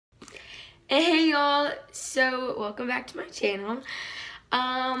Hey y'all, so welcome back to my channel.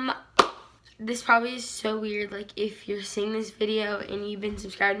 This probably is so weird, like if you're seeing this video and you've been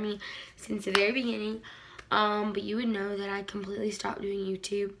subscribed to me since the very beginning, but you would know that I completely stopped doing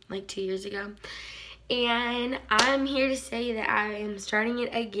YouTube like 2 years ago. And I'm here to say that I am starting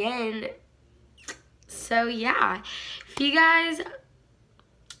it again. So yeah, if you guys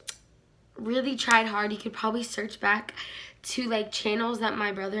really tried hard, you could probably search back to like channels that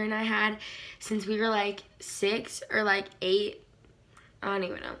my brother and I had since we were like 6 or like 8, I don't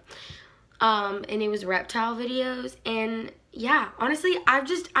even know. And it was reptile videos. And yeah, honestly, I've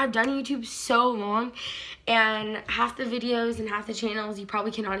done YouTube so long, and half the videos and half the channels you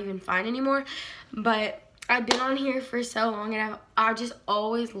probably cannot even find anymore. But I've been on here for so long, and I just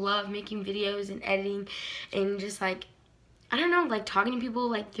always love making videos and editing and just like, I don't know, like talking to people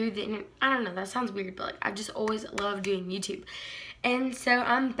like through the internet. I don't know, that sounds weird, but like I just always loved doing YouTube. And so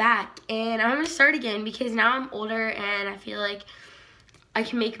I'm back, and I'm gonna start again because now I'm older and I feel like I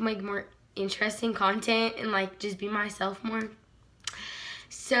can make like more interesting content and like just be myself more.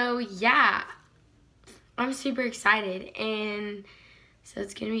 So yeah, I'm super excited, and so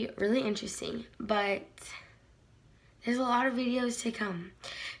it's gonna be really interesting, but there's a lot of videos to come.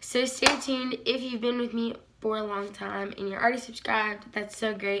 So stay tuned. If you've been with me for a long time and you're already subscribed, that's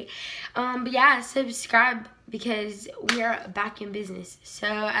so great. But yeah, subscribe because we are back in business. So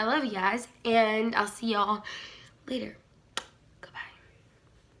I love you guys, and I'll see y'all later.